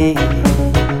hand.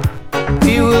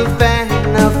 We will fan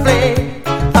a flame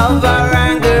of our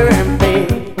anger and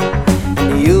pain,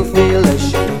 and you feel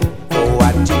ashamed for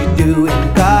what you do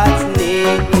in God's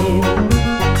name.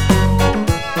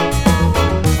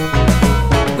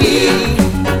 We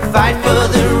fight for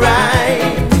the right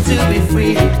to be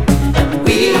free, and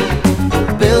we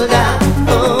will build our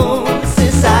own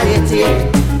society,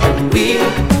 and we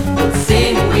will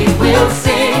sing, we will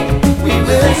sing, we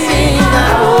will sing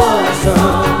our own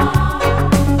song.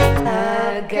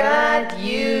 I got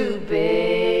you,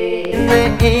 babe. In the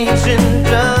ancient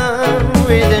drum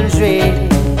rhythm string,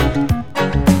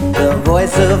 the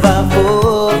voice of our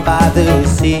forefathers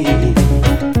sing.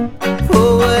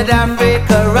 Forward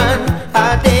Africa run,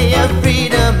 our day of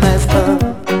freedom has come.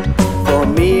 For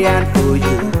me and for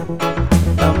you,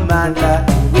 Amanda,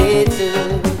 we do.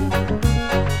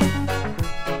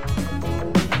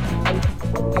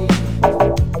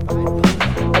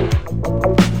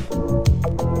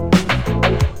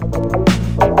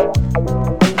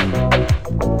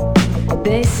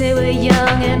 They say we're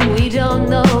young and we don't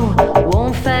know,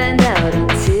 won't find out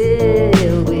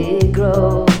until we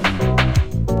grow.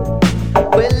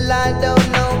 Well, I don't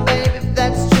know, baby.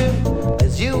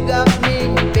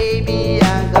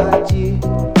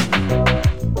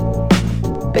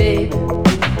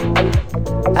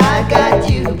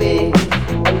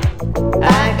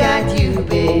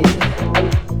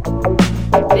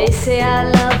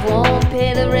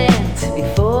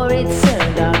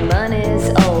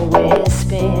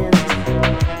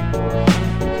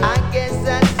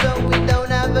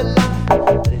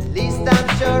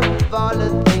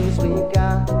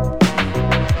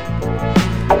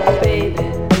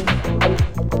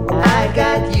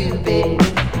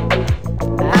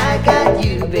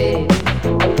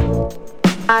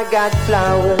 I got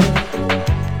flowers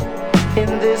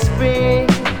in the spring.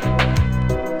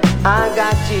 I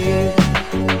got you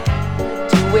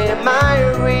to wear my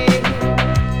ring.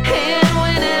 And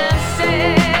when I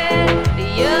said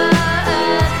you're a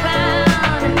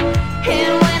clown,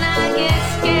 and when I get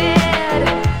scared,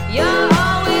 you're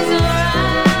always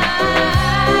around.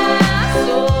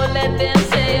 So let them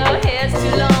say your hair's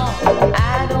too long.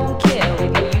 I don't care,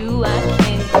 with you I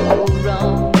can't go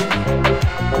wrong.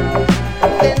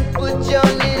 Then put your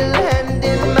little hand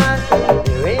in mine.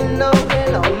 There ain't no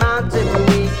hill or mountain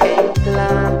we can't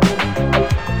climb.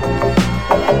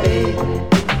 Baby,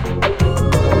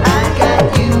 I got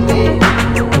you, baby.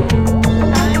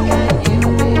 I got you,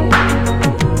 baby.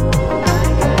 I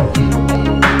got you,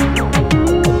 baby.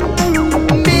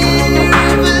 Many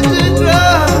rivers to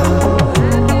grow,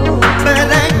 but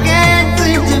I can't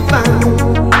seem to find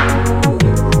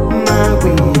my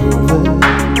river.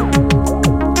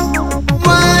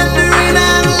 Wandering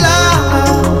out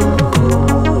lost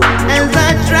as I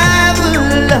travel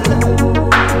along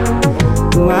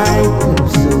white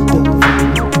cliffs of Dover.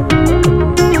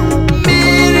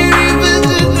 Many rivers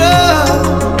to cross,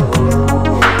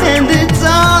 and it's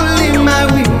only my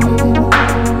will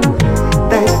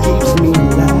that keeps me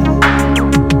alive.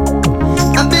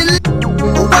 I've been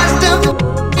washed up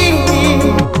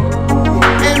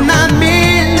and I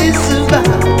merely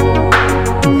survive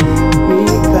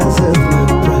because of my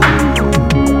pride.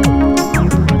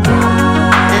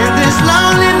 And this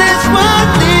loneliness won't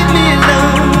leave me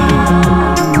alone.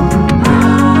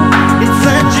 It's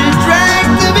such a drag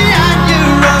to be on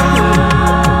your own.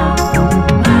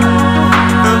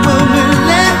 A woman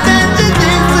left and she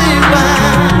didn't say why.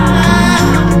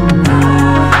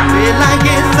 Well, I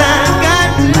guess I got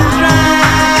to try.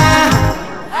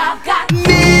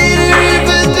 Many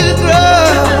rivers to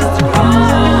cross,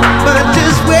 but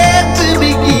just where to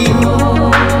begin?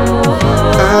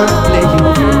 I'm playing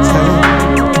for time.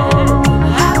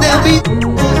 There'll be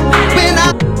when I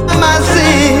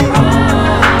myself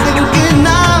thinking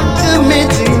I'm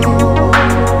committing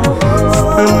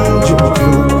some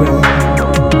dreadful crime.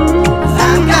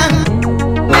 I've got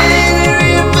many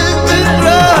rivers to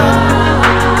cross,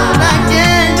 but I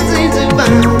can't seem to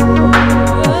find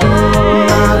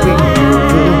my river.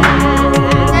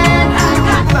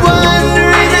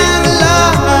 Wandering out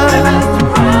lost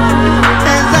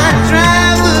as I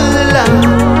travel along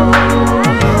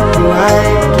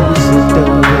white cliffs of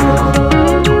Dover.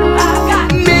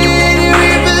 Many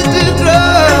rivers to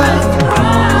cross,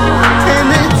 and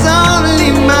it's only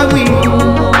my will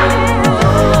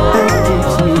that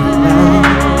keeps me alive.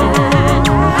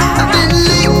 I've been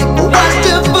licked, washed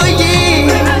up for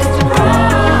years,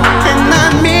 and I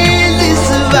merely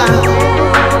survive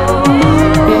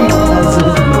because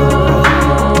of my pride.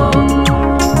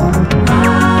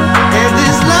 And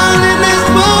this loneliness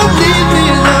won't leave me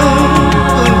alone.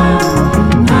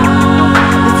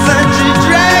 It's such a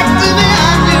drag to be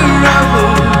on your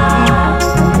own.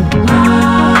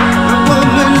 A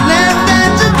woman left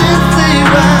and she didn't say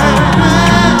why.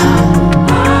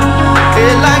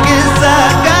 Well, I guess I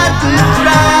got to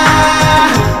try.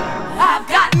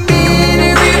 Many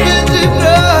rivers to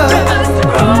cross,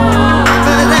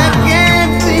 but I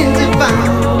can't seem to find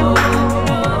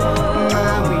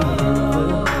my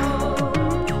river.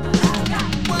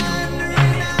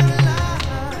 Wandering out lost.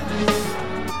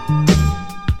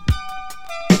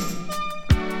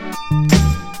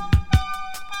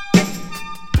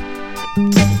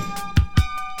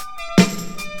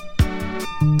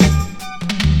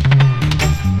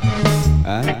 I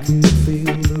can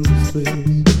feel those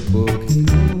waves walking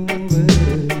over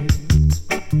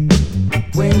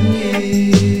when you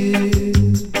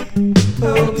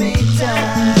hold me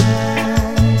tight.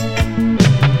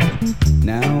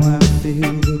 Now I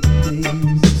feel the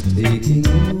things taking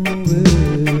over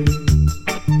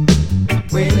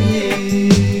when you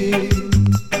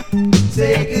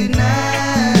say goodnight.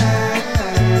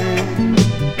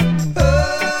 Oh,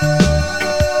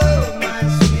 my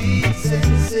sweet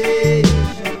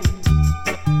sensation.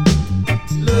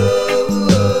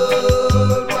 Lord,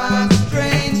 what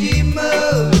strange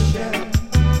emotion.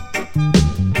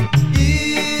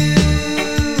 You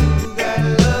got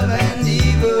love and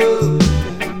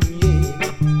devotion, yeah.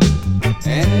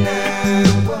 And I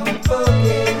won't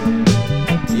forget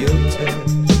your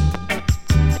touch.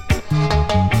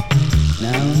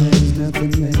 Now there's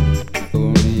nothing left for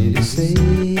me to say,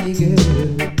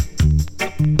 girl,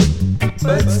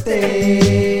 but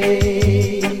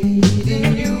stay in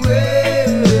your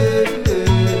word.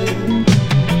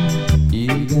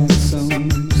 You got so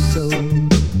much soul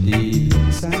deep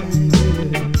inside,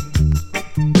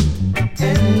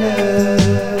 and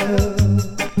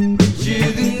love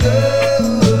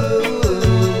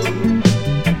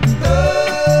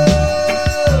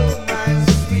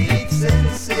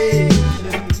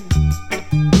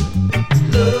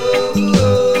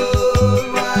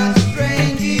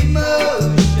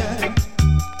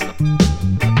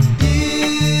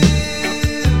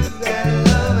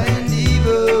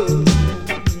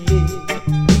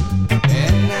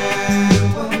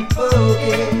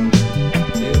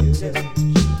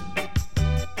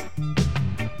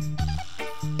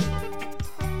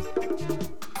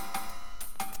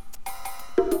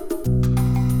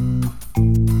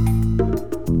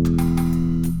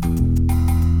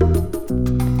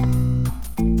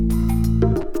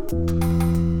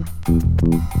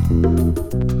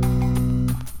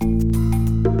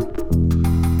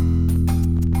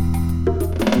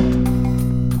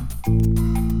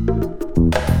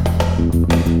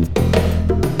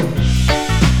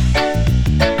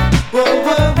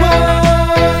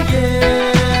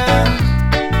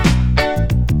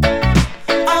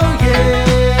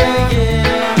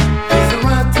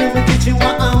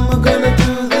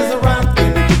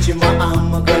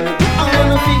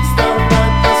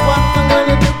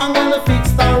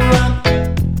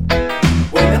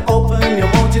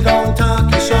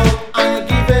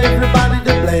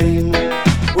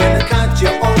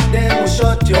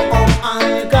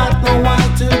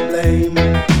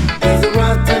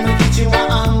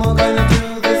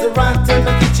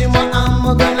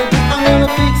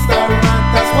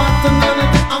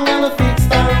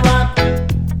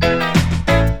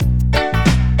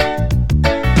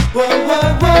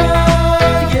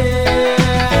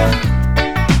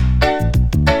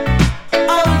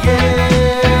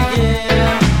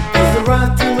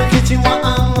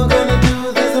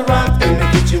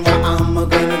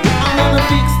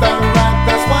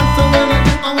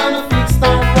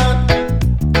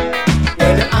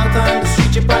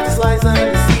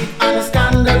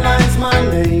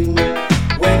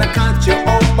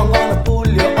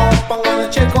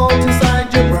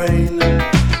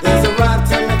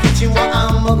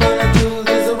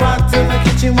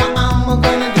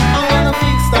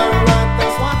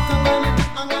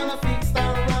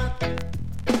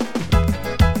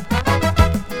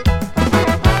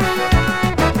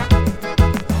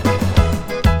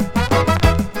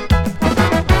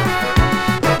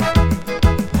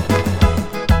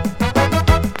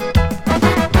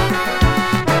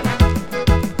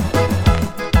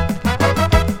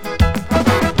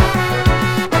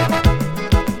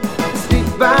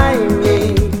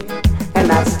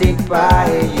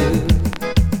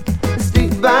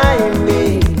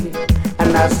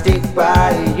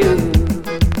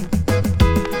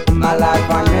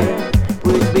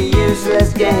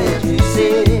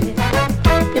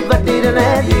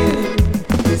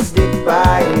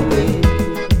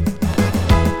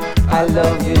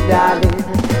love you, darling,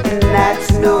 and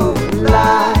that's no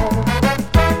lie.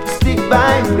 Stick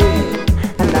by me,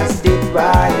 and I stick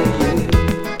by you.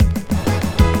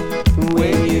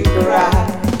 When you cry,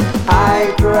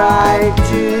 I cry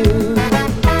too.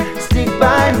 Stick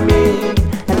by me,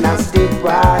 and I stick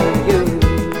by you.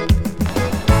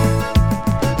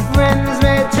 Friends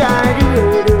may try to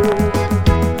hurt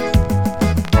us,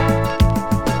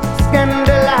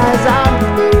 scandalize our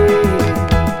name.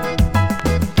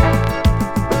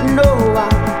 No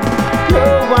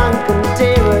one can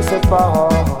tear us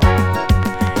apart.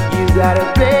 You got a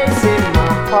place in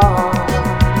my heart.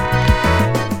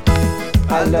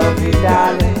 I love you,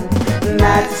 darling, and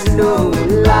that's no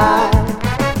lie.